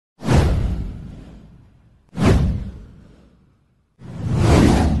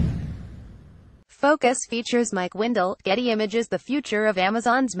Focus features Mike Windle, Getty Images. The future of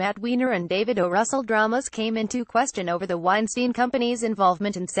Amazon's Matt Weiner and David O. Russell dramas came into question over the Weinstein Company's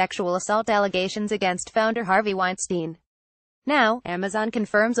involvement in sexual assault allegations against founder Harvey Weinstein. Now, Amazon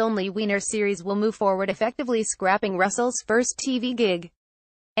confirms only Weiner's series will move forward, effectively scrapping Russell's first TV gig.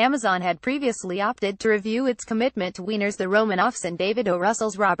 Amazon had previously opted to review its commitment to Weiner's The Romanoffs and David O.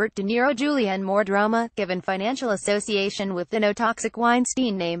 Russell's Robert De Niro Julianne Moore drama, given financial association with the no-toxic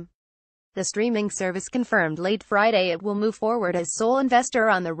Weinstein name. The streaming service confirmed late Friday it will move forward as sole investor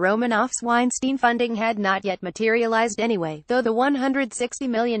on the Romanoffs. Weinstein funding had not yet materialized anyway, though the $160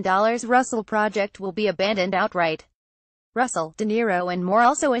 million Russell project will be abandoned outright. Russell, De Niro and Moore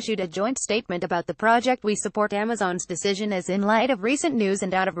also issued a joint statement about the project. We support Amazon's decision, as in light of recent news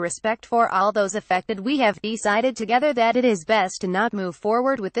and out of respect for all those affected, we have decided together that it is best to not move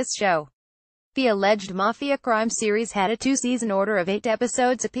forward with this show. The alleged mafia crime series had a 2-season order of 8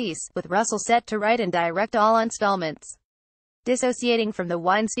 episodes apiece, with Russell set to write and direct all installments. Dissociating from the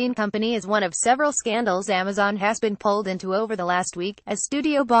Weinstein Company is one of several scandals Amazon has been pulled into over the last week, as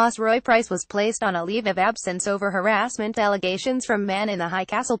studio boss Roy Price was placed on a leave of absence over harassment allegations from Man in the High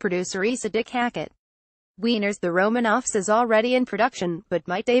Castle producer Issa Dick Hackett. Weiner's The Romanoffs is already in production, but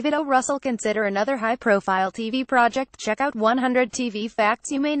might David O. Russell consider another high-profile TV project? Check out 100 TV facts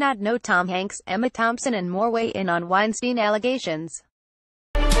you may not know. Tom Hanks, Emma Thompson and more weigh in on Weinstein allegations.